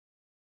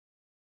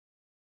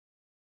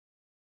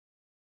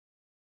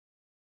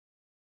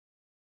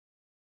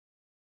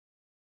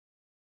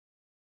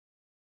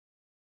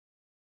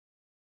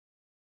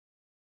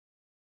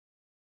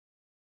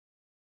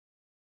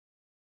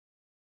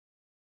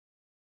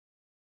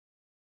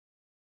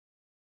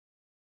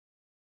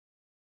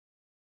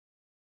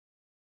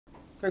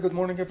Okay, good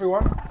morning,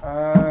 everyone.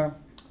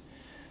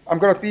 I'm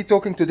going to be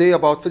talking today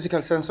about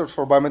physical sensors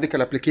for biomedical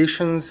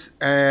applications.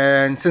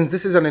 And since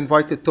this is an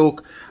invited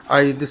talk,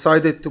 I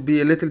decided to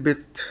be a little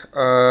bit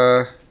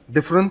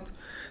different.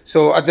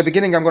 So at the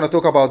beginning, I'm going to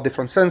talk about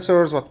different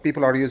sensors, what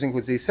people are using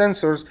with these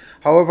sensors.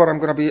 However, I'm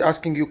going to be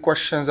asking you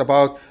questions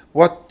about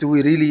what do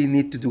we really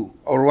need to do,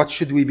 or what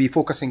should we be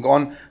focusing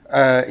on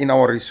in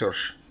our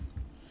research.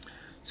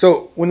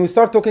 So when we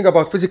start talking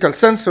about physical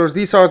sensors,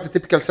 these are the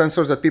typical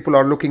sensors that people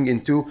are looking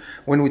into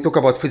when we talk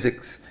about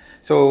physics.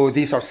 So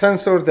these are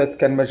sensors that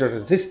can measure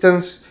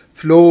resistance,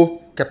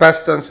 flow,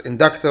 capacitance,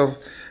 inductive,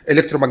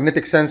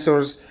 electromagnetic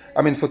sensors,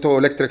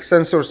 photoelectric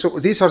sensors. So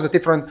these are the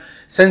different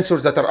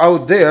sensors that are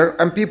out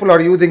there, and people are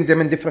using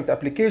them in different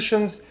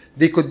applications.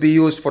 They could be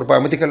used for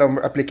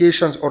biomedical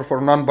applications or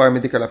for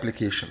non-biomedical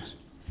applications.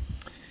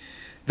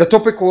 The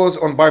topic was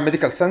on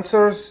biomedical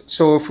sensors.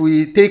 So if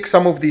we take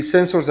some of these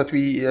sensors that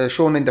we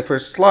shown in the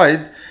first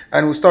slide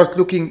and we start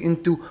looking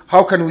into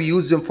how can we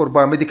use them for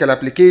biomedical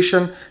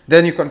application,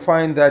 then you can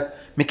find that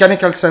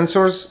mechanical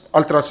sensors,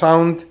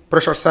 ultrasound,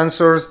 pressure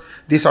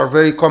sensors, these are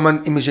very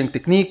common imaging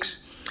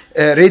techniques.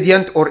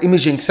 Radiant or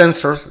imaging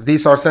sensors,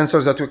 these are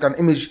sensors that we can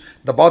image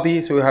the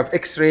body. So you have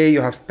X-ray,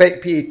 you have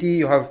PET,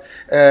 you have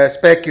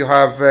SPEC, you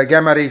have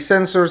gamma ray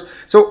sensors.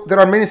 So there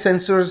are many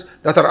sensors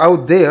that are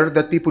out there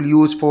that people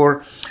use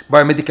for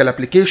biomedical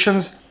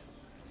applications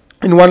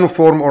in one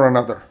form or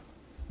another.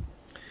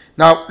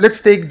 Now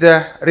let's take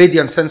the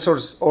radiant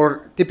sensors,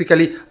 or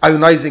typically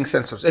ionizing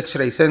sensors,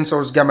 X-ray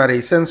sensors, gamma ray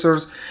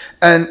sensors,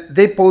 and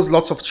they pose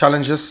lots of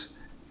challenges,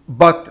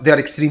 but they are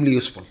extremely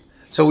useful.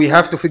 So we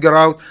have to figure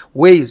out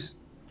ways.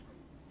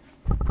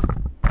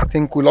 I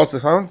think we lost the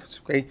sound. It's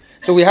okay.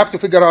 So we have to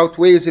figure out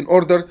ways in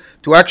order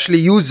to actually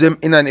use them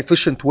in an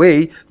efficient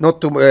way,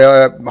 not to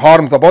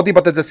harm the body,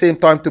 but at the same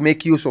time to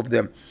make use of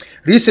them.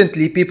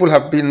 Recently, people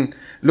have been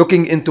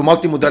looking into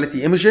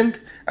multimodality imaging,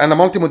 and the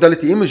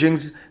multimodality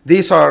imagings,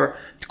 these are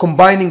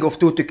combining of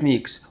two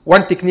techniques.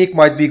 One technique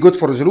might be good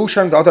for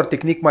resolution, the other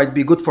technique might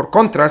be good for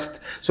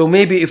contrast. So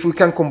maybe if we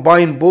can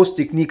combine both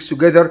techniques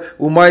together,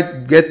 we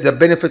might get the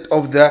benefit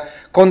of the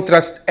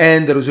contrast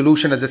and the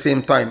resolution at the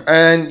same time.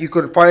 And you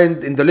could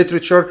find in the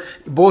literature,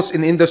 both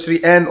in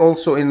industry and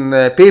also in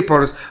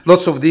papers,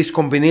 lots of these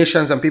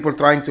combinations and people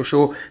trying to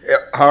show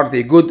are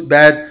they good,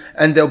 bad.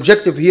 And the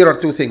objective here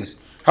are two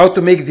things: how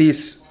to make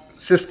these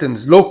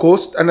systems low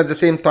cost, and at the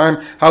same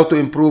time how to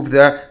improve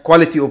the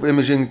quality of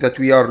imaging that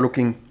we are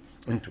looking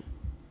into.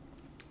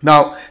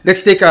 Now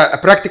let's take a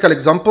practical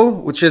example,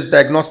 which is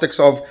diagnostics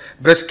of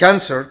breast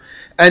cancer.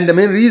 And the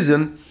main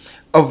reason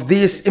of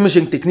these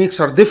imaging techniques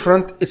are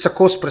different, it's a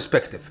cost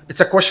perspective. It's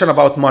a question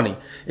about money.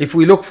 If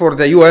we look for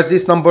the US,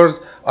 these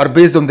numbers are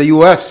based on the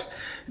US.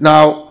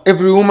 Now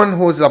every woman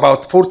who is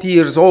about 40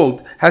 years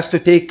old has to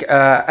take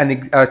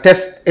a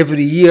test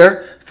every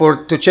year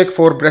to check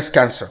for breast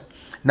cancer.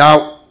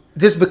 Now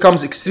this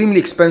becomes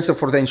extremely expensive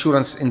for the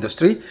insurance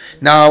industry.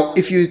 Now,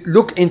 if you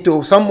look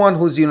into someone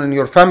who's in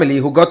your family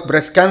who got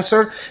breast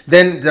cancer,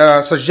 then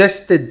the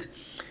suggested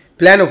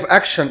plan of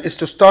action is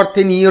to start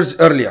 10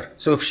 years earlier.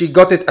 So if she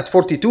got it at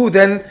 42,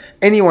 then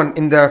anyone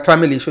in the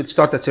family should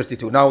start at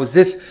 32. Now, is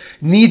this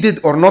needed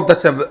or not?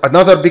 That's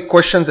another big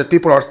question that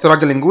people are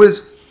struggling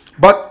with.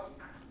 But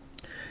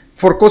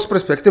for cost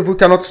perspective, we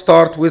cannot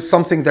start with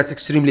something that's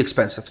extremely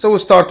expensive. So we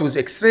start with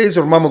X-rays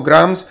or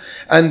mammograms,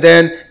 and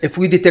then if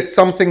we detect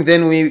something,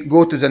 then we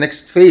go to the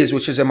next phase,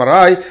 which is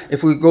MRI.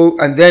 If we go,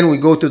 and then we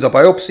go to the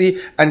biopsy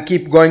and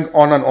keep going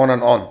on and on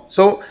and on.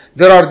 So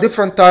there are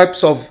different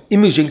types of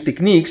imaging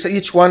techniques.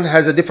 Each one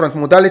has a different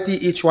modality.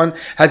 Each one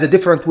has a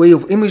different way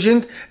of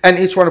imaging, and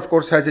each one, of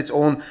course, has its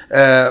own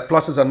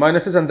pluses and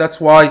minuses, and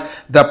that's why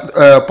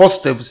the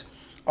positives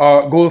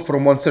go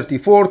from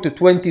 134 to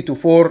 20 to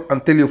 4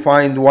 until you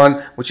find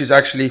one which is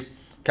actually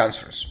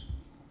cancerous.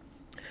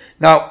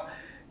 Now,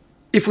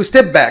 if we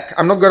step back,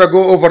 I'm not going to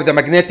go over the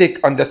magnetic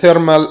and the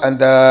thermal and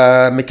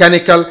the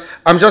mechanical.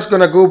 I'm just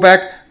going to go back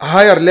a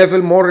higher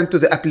level, more into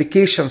the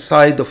application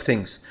side of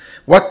things.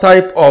 What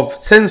type of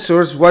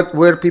sensors,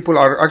 where people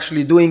are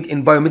actually doing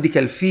in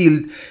biomedical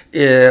field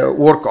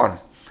work on.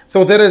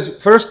 So there is,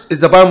 first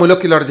is the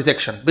biomolecular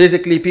detection.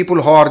 Basically,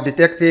 people who are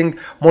detecting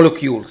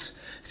molecules.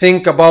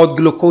 Think about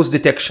glucose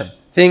detection.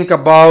 Think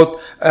about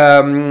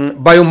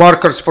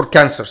biomarkers for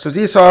cancer. So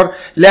these are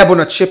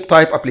lab-on-a-chip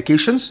type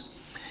applications.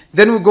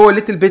 Then we go a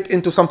little bit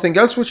into something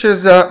else, which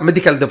is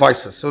medical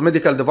devices. So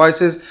medical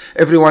devices,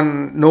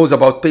 everyone knows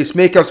about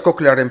pacemakers,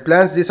 cochlear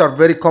implants. These are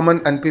very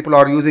common and people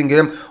are using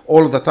them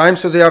all the time.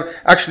 So they are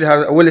actually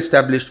have a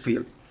well-established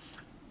field.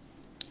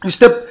 You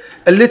step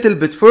a little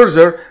bit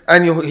further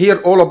and you hear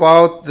all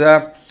about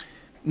the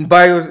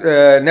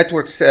biomedical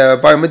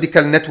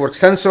network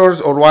sensors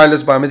or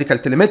wireless biomedical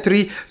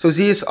telemetry. So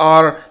these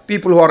are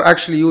people who are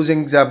actually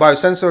using the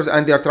biosensors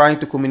and they are trying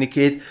to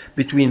communicate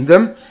between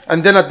them.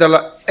 And then at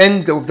the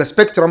end of the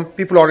spectrum,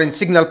 people are in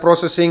signal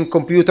processing,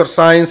 computer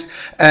science,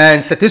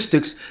 and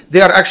statistics.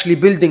 They are actually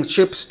building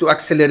chips to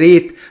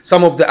accelerate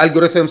some of the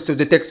algorithms to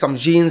detect some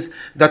genes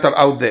that are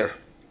out there.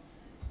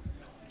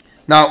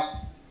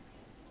 Now,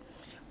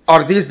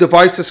 Are these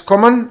devices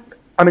common?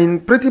 I mean,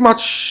 pretty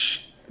much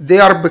they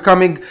are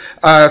becoming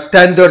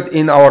standard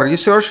in our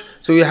research.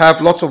 So you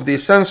have lots of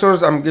these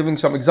sensors. I'm giving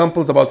some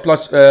examples about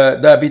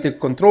diabetic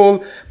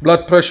control,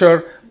 blood pressure,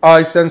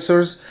 eye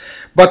sensors.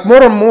 But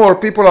more and more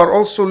people are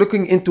also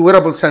looking into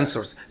wearable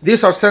sensors.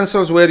 These are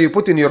sensors where you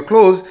put in your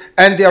clothes,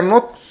 and they are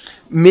not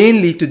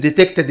mainly to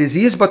detect a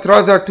disease, but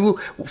rather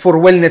for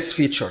wellness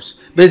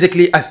features.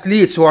 Basically,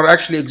 athletes who are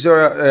actually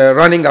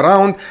running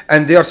around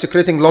and they are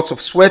secreting lots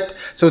of sweat,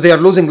 so they are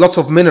losing lots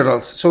of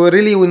minerals. So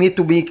really, we need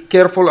to be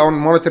careful on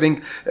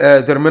monitoring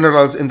their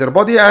minerals in their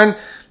body. And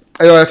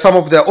some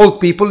of the old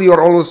people, you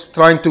are always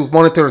trying to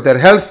monitor their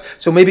health.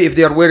 So maybe if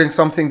they are wearing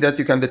something that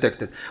you can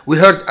detect it. We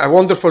heard a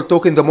wonderful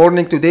talk in the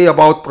morning today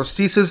about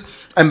prosthesis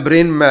and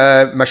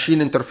brain-machine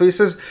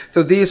interfaces.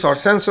 So these are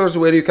sensors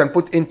where you can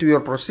put into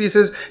your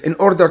prosthesis in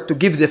order to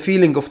give the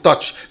feeling of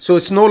touch. So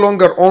it's no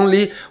longer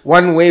only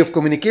one way of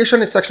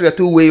communication, it's actually a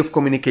two-way of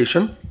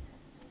communication.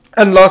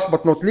 And last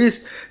but not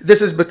least,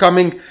 this is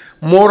becoming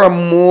more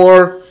and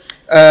more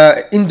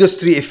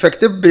industry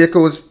effective,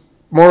 because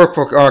more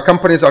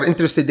companies are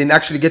interested in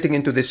actually getting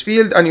into this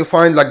field. And you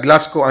find like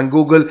Glasgow and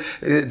Google,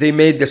 they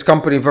made this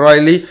company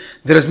Virally.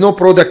 There is no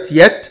product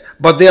yet,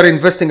 but they are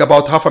investing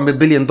about $500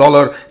 million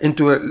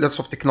into lots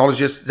of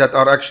technologies that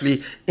are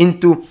actually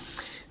into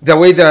the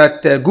way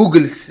that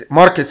Google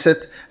markets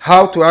it,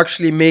 how to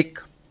actually make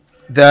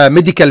the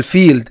medical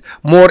field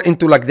more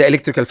into like the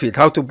electrical field,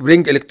 how to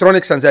bring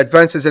electronics and the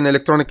advances in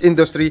electronic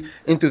industry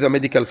into the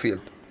medical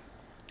field.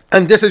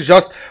 And this is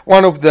just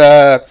one of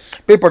the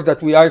papers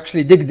that we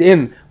actually digged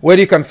in, where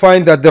you can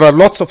find that there are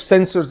lots of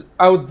sensors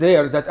out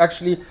there that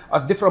actually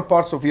are different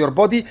parts of your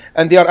body,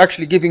 and they are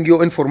actually giving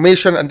you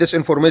information, and this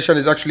information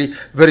is actually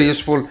very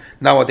useful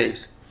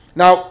nowadays.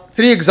 Now,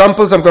 3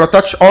 examples I'm going to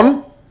touch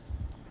on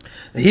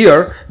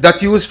here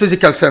that use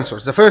physical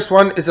sensors. The first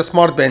one is a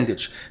smart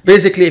bandage.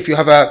 Basically, if you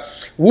have a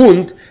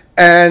wound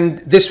and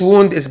this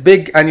wound is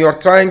big and you're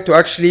trying to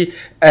actually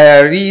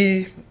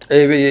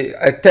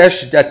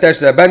attach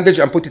the bandage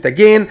and put it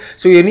again,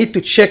 so you need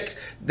to check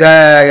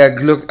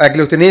the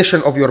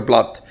agglutination of your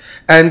blood.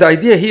 And the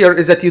idea here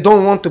is that you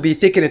don't want to be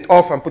taking it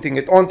off and putting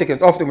it on, taking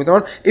it off, taking it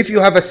on. If you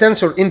have a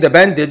sensor in the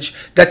bandage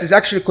that is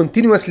actually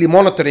continuously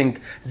monitoring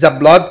the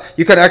blood,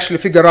 you can actually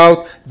figure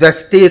out the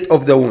state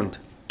of the wound.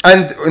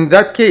 And in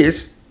that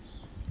case,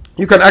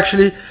 you can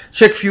actually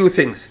check few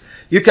things.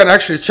 You can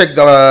actually check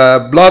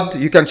the blood,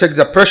 you can check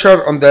the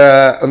pressure on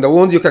the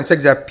wound, you can check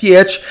the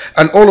pH,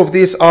 and all of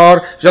these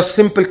are just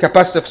simple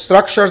capacitive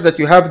structures that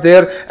you have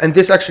there, and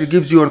this actually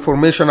gives you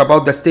information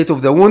about the state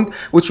of the wound,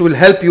 which will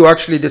help you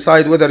actually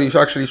decide whether you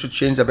actually should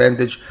change the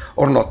bandage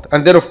or not.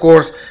 And then of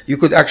course, you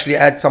could actually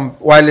add some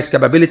wireless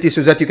capability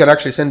so that you can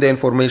actually send the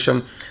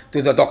information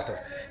to the doctor.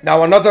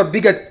 Now, another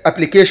big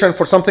application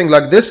for something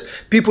like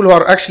this, people who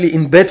are actually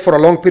in bed for a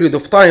long period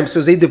of time,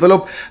 so they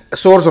develop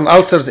sores and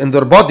ulcers in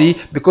their body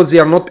because they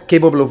are not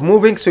capable of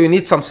moving. So you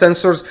need some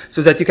sensors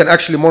so that you can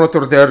actually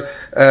monitor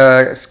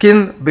their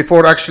skin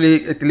before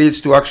actually it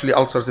leads to actually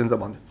ulcers in the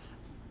body.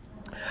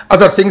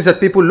 Other things that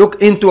people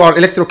look into are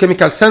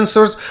electrochemical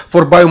sensors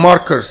for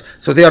biomarkers.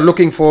 So they are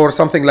looking for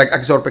something like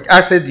ascorbic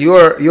acid,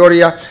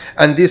 urea,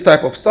 and this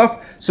type of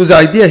stuff. So the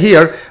idea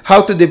here,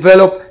 how to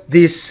develop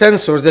these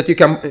sensors that you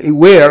can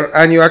wear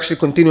and you actually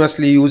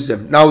continuously use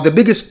them. Now, the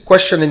biggest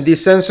question in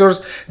these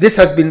sensors, this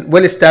has been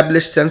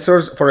well-established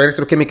sensors for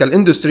electrochemical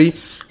industry,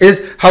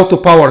 is how to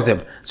power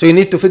them. So you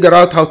need to figure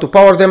out how to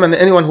power them, and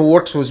anyone who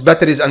works with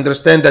batteries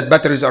understand that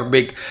batteries are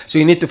big. So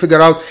you need to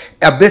figure out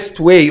a best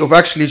way of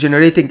actually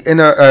generating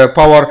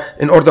power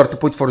in order to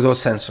put for those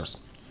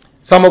sensors.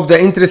 Some of the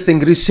interesting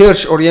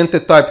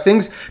research-oriented type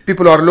things,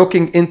 people are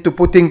looking into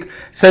putting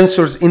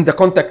sensors in the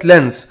contact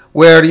lens,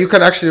 where you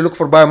can actually look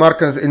for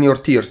biomarkers in your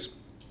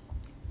tears.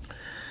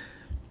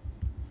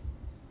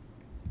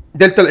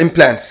 Dental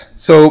implants.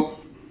 So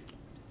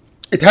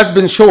it has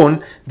been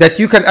shown that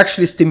you can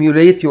actually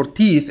stimulate your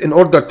teeth in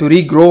order to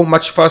regrow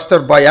much faster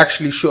by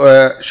actually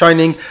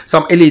shining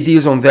some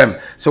LEDs on them.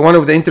 So one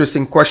of the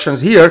interesting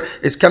questions here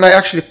is, can I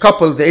actually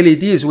couple the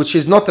LEDs, which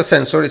is not a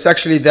sensor, it's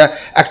actually the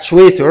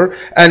actuator,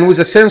 and with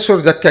a sensor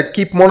that can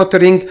keep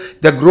monitoring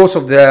the growth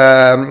of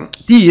the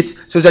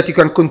teeth, so that you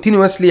can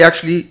continuously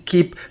actually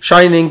keep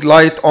shining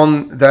light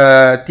on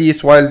the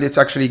teeth while it's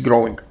actually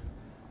growing.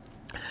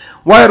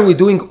 Why are we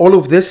doing all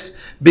of this?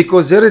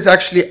 Because there is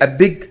actually a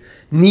big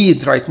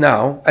need right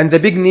now, and the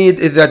big need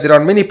is that there are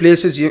many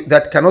places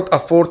that cannot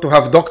afford to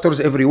have doctors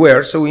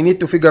everywhere. So we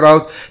need to figure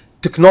out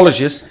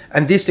technologies,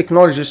 and these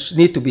technologies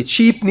need to be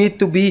cheap, need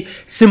to be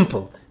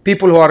simple.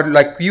 People who are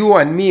like you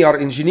and me are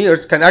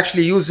engineers can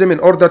actually use them in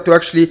order to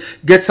actually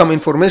get some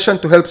information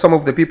to help some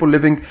of the people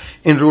living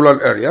in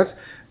rural areas.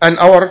 And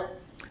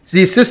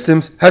these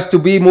systems has to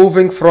be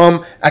moving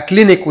from a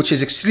clinic, which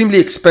is extremely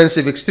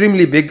expensive,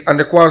 extremely big, and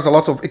requires a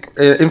lot of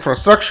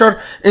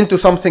infrastructure, into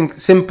something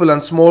simple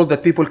and small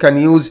that people can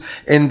use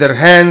in their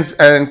hands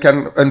and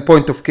in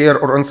point of care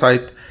or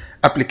on-site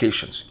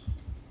applications.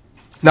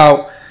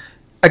 Now,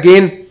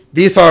 again,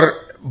 these are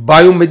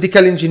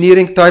biomedical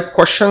engineering type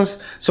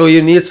questions. So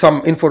you need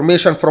some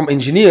information from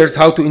engineers,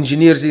 how to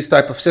engineer these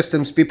type of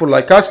systems, people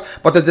like us.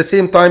 But at the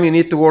same time, you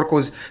need to work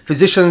with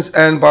physicians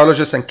and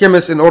biologists and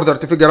chemists in order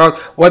to figure out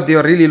what they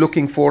are really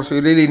looking for. So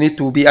you really need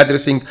to be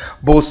addressing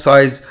both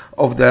sides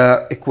of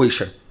the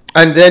equation.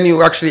 And then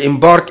you actually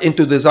embark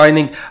into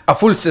designing a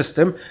full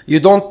system.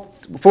 You don't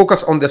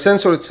focus on the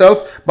sensor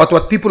itself, but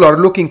what people are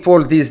looking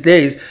for these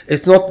days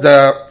is not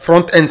the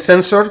front end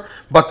sensor,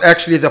 but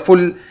actually the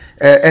full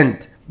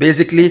end.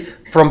 Basically,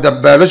 from the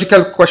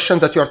biological question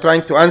that you are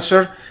trying to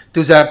answer,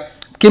 to the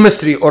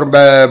chemistry or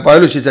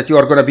biology that you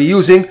are going to be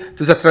using,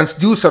 to the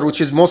transducer, which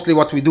is mostly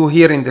what we do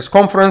here in this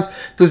conference,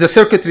 to the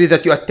circuitry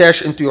that you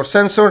attach into your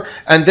sensor,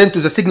 and then to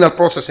the signal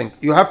processing.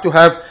 You have to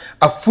have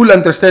a full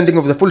understanding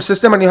of the full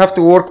system, and you have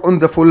to work on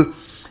the full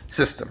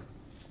system.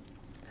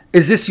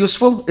 Is this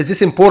useful? Is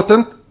this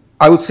important?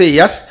 I would say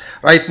yes.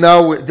 Right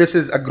now, this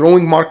is a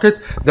growing market.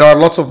 There are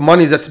lots of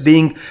money that's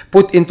being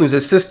put into the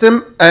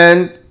system,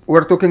 and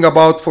we're talking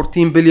about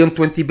 14 billion,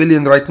 20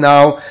 billion right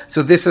now.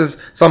 So this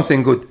is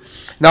something good.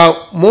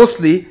 Now,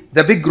 mostly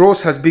the big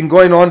growth has been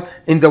going on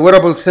in the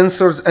wearable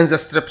sensors and the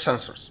strip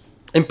sensors.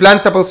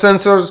 Implantable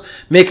sensors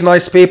make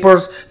nice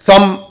papers.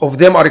 Some of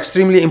them are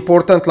extremely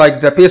important,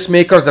 like the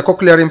pacemakers, the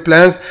cochlear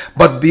implants.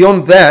 But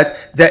beyond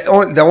that,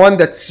 the one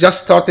that's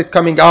just started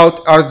coming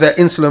out are the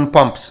insulin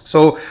pumps.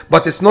 So,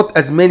 but it's not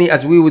as many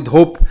as we would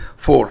hope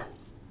for.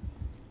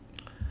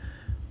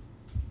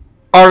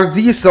 Are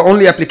these the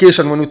only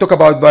application when we talk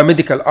about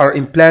biomedical, are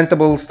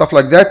implantable, stuff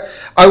like that?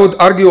 I would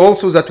argue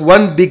also that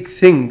one big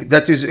thing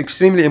that is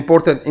extremely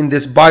important in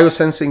this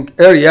biosensing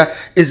area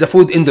is the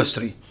food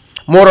industry.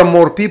 More and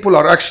more people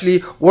are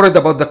actually worried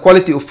about the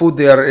quality of food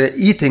they are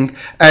eating,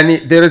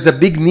 and there is a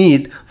big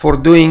need for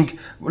doing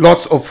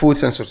lots of food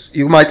sensors.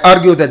 You might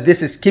argue that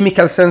this is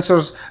chemical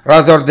sensors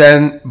rather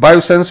than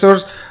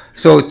biosensors,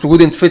 so it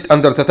wouldn't fit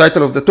under the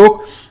title of the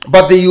talk,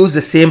 but they use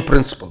the same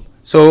principle.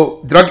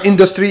 So drug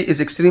industry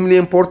is extremely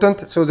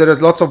important. So there is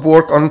lots of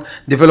work on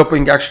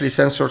developing actually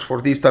sensors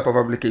for these type of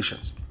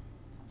applications.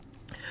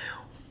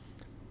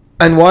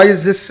 And why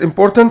is this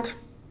important?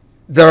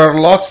 There are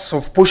lots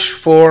of push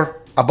for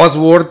a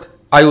buzzword,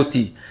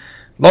 IoT.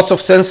 Lots of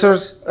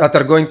sensors that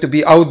are going to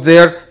be out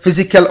there,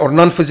 physical or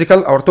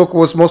non-physical. Our talk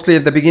was mostly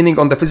at the beginning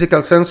on the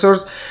physical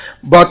sensors,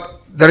 but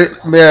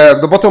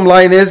the bottom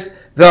line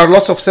is there are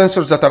lots of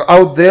sensors that are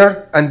out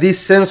there, and these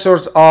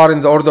sensors are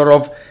in the order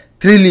of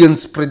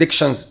trillions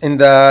predictions in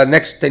the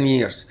next 10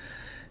 years.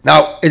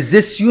 Now, is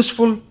this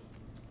useful?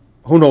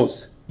 Who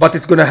knows? But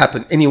it's going to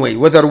happen anyway,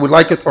 whether we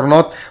like it or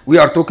not. We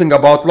are talking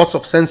about lots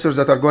of sensors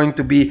that are going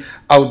to be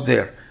out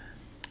there.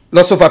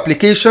 Lots of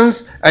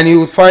applications, and you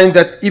will find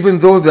that even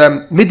though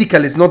the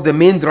medical is not the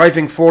main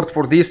driving force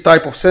for these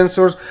type of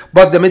sensors,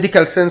 but the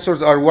medical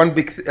sensors are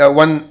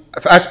one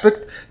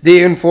aspect.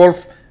 They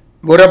involve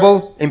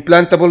wearable,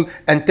 implantable,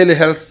 and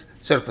telehealth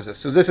surfaces.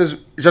 So this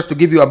is just to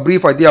give you a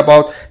brief idea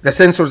about the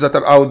sensors that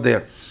are out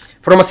there.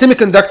 From a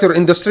semiconductor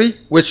industry,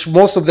 which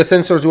most of the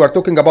sensors we are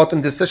talking about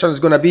in this session is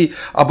going to be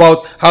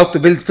about how to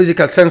build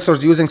physical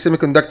sensors using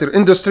semiconductor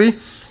industry,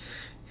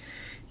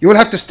 you will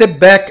have to step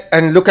back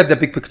and look at the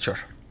big picture.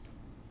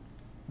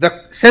 The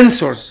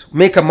sensors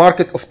make a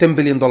market of $10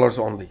 billion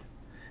only.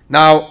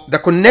 Now, the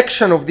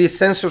connection of these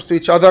sensors to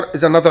each other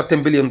is another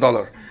 $10 billion.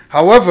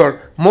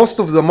 However, most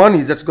of the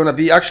money that's going to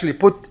be actually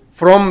put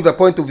from the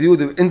point of view of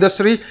the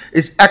industry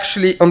is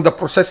actually on the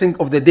processing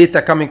of the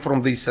data coming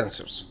from these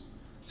sensors.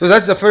 So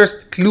that's the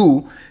first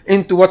clue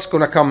into what's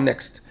going to come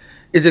next.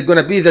 Is it going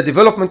to be the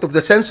development of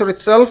the sensor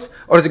itself,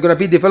 or is it going to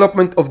be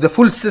development of the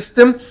full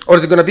system, or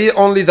is it going to be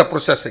only the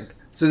processing?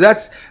 So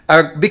that's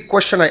a big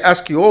question I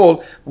ask you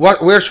all.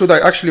 Where should I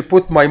actually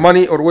put my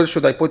money, or where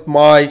should I put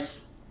my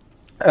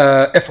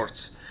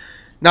efforts?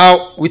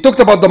 Now, we talked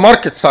about the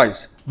market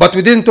size, but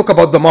we didn't talk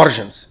about the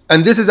margins.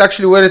 And this is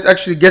actually where it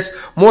actually gets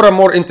more and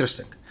more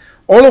interesting.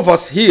 All of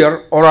us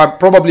here, or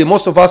probably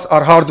most of us,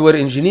 are hardware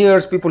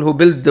engineers, people who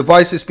build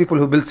devices, people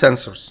who build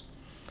sensors.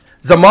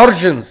 The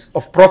margins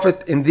of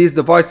profit in these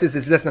devices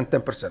is less than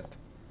 10%.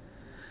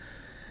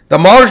 The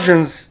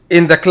margins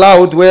in the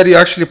cloud, where you're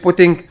actually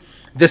putting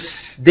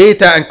this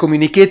data and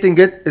communicating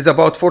it, is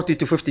about 40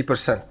 to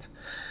 50%.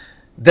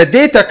 The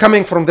data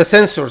coming from the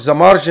sensors, the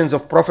margins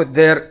of profit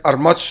there are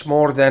much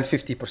more than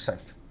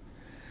 50%.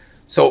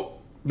 So,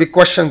 big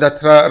question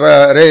that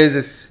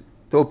raises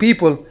to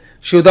people,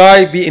 should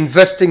I be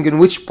investing in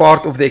which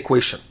part of the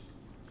equation?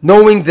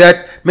 Knowing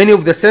that many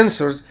of the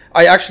sensors,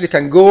 I actually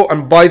can go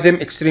and buy them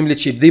extremely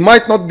cheap. They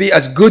might not be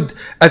as good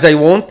as I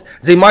want.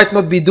 They might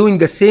not be doing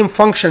the same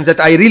functions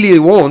that I really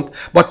want,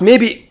 but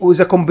maybe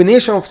with a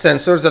combination of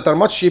sensors that are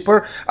much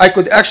cheaper, I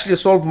could actually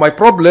solve my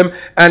problem,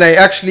 and I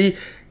actually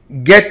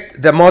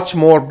get the much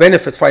more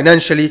benefit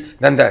financially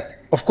than that.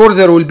 Of course,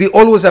 there will be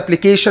always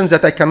applications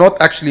that I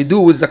cannot actually do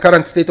with the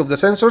current state of the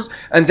sensors,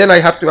 and then I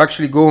have to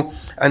actually go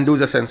and do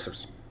the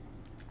sensors.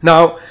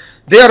 Now,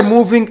 they are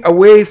moving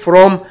away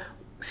from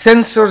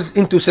sensors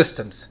into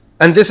systems,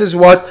 and this is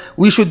what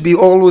we should be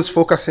always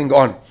focusing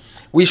on.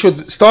 We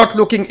should start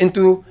looking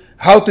into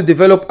how to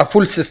develop a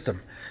full system,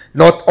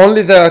 not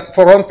only the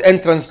front-end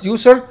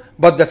transducer,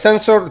 but the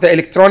sensor, the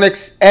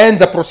electronics, and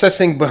the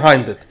processing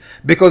behind it.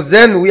 Because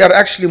then we are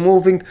actually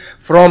moving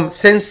from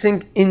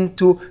sensing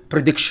into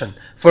prediction,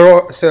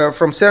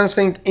 from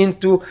sensing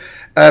into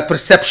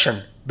perception.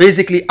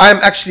 Basically, I'm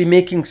actually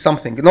making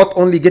something, not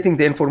only getting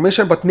the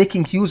information, but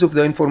making use of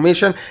the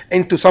information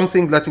into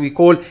something that we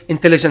call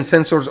intelligent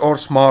sensors or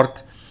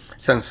smart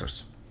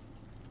sensors.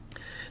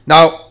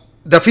 Now,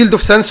 the field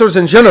of sensors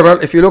in general,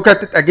 if you look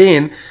at it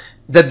again,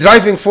 the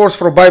driving force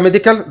for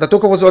biomedical, the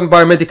talk was on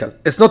biomedical.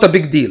 It's not a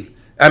big deal.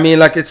 I mean,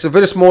 like, it's a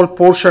very small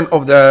portion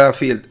of the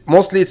field.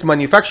 Mostly it's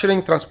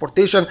manufacturing,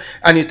 transportation,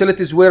 and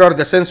utilities where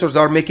the sensors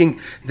are making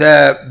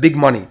the big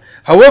money.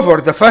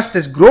 However, the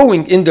fastest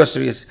growing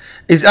industries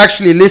is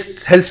actually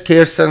lists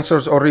healthcare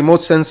sensors or remote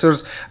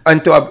sensors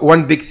into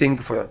one big thing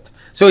for it.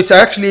 So it's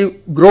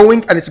actually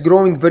growing, and it's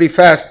growing very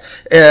fast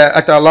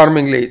at an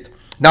alarming rate.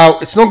 Now,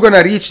 it's not going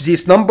to reach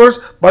these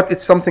numbers, but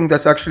it's something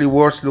that's actually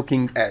worth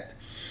looking at.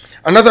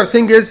 Another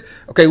thing is,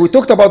 okay, we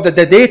talked about that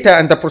the data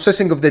and the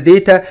processing of the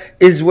data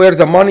is where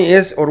the money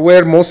is, or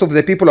where most of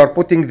the people are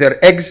putting their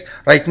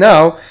eggs right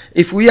now.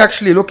 If we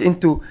actually look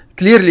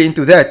clearly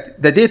into that,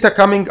 the data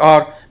coming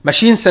are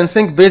machine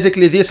sensing.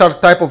 Basically, these are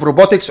type of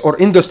robotics or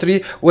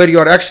industry where you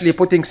are actually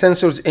putting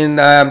sensors in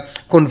a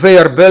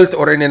conveyor belt,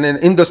 or in an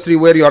industry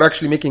where you are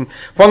actually making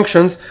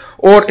functions,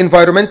 or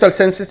environmental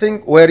sensing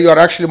where you are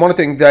actually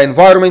monitoring the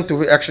environment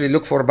to actually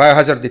look for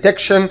biohazard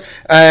detection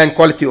and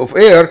quality of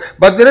air.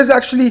 But there is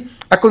actually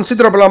a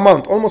considerable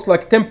amount, almost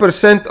like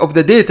 10% of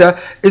the data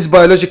is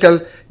biological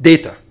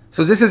data.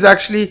 So this is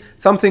actually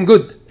something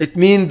good. It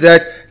means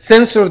that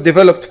sensor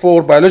developed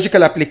for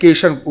biological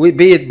application,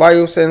 be it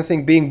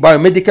biosensing, being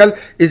biomedical,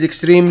 is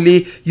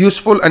extremely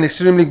useful and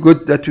extremely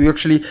good, that we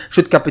actually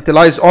should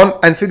capitalize on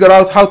and figure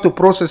out how to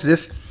process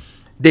this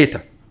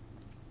data.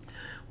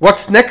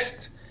 What's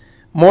next?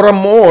 More and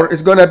more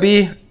is going to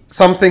be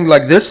something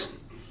like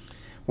this,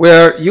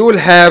 where you will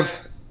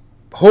have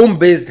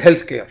home-based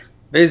healthcare.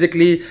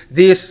 Basically,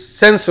 these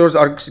sensors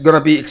are going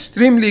to be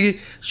extremely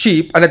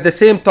cheap and at the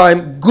same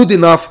time good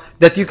enough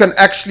that you can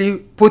actually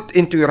put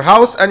into your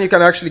house and you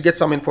can actually get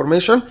some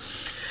information.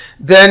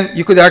 Then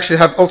you could actually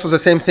have also the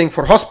same thing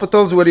for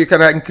hospitals, where you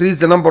can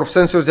increase the number of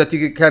sensors that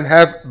you can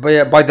have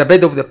by the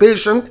bed of the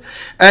patient,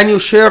 and you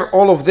share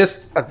all of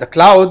this at the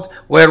cloud,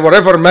 where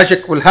whatever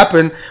magic will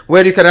happen,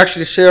 where you can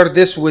actually share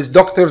this with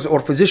doctors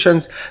or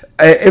physicians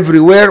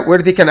everywhere, where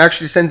they can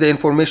actually send the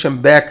information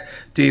back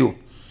to you.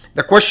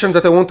 The question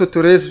that I wanted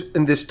to raise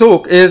in this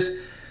talk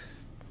is,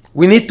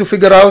 we need to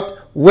figure out,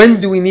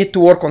 when do we need to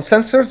work on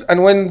sensors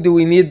and when do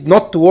we need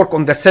not to work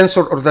on the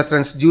sensor or the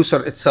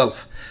transducer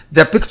itself.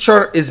 The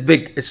picture is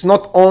big. It's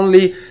not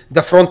only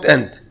the front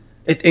end.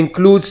 It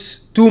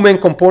includes two main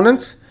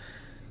components: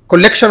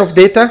 collection of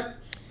data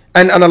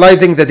and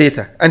analyzing the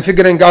data and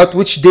figuring out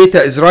which data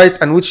is right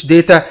and which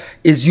data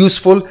is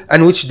useful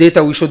and which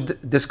data we should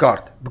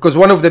discard. Because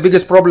one of the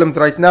biggest problems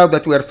right now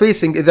that we are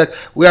facing is that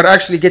we are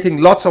actually getting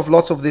lots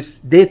of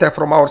this data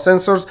from our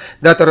sensors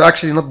that are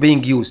actually not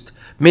being used.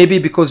 Maybe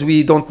because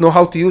we don't know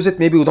how to use it,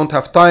 maybe we don't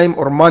have time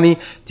or money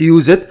to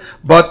use it,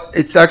 but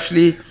it's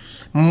actually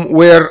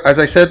where, as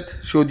I said,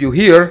 showed you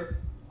here,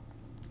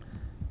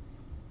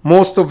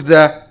 most of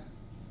the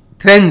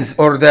trends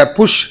or the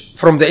push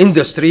from the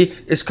industry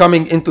is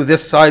coming into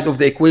this side of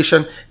the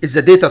equation. It's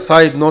the data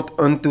side, not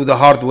onto the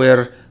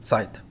hardware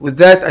side. With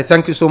that, I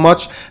thank you so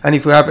much, and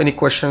if you have any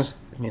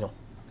questions, let me know.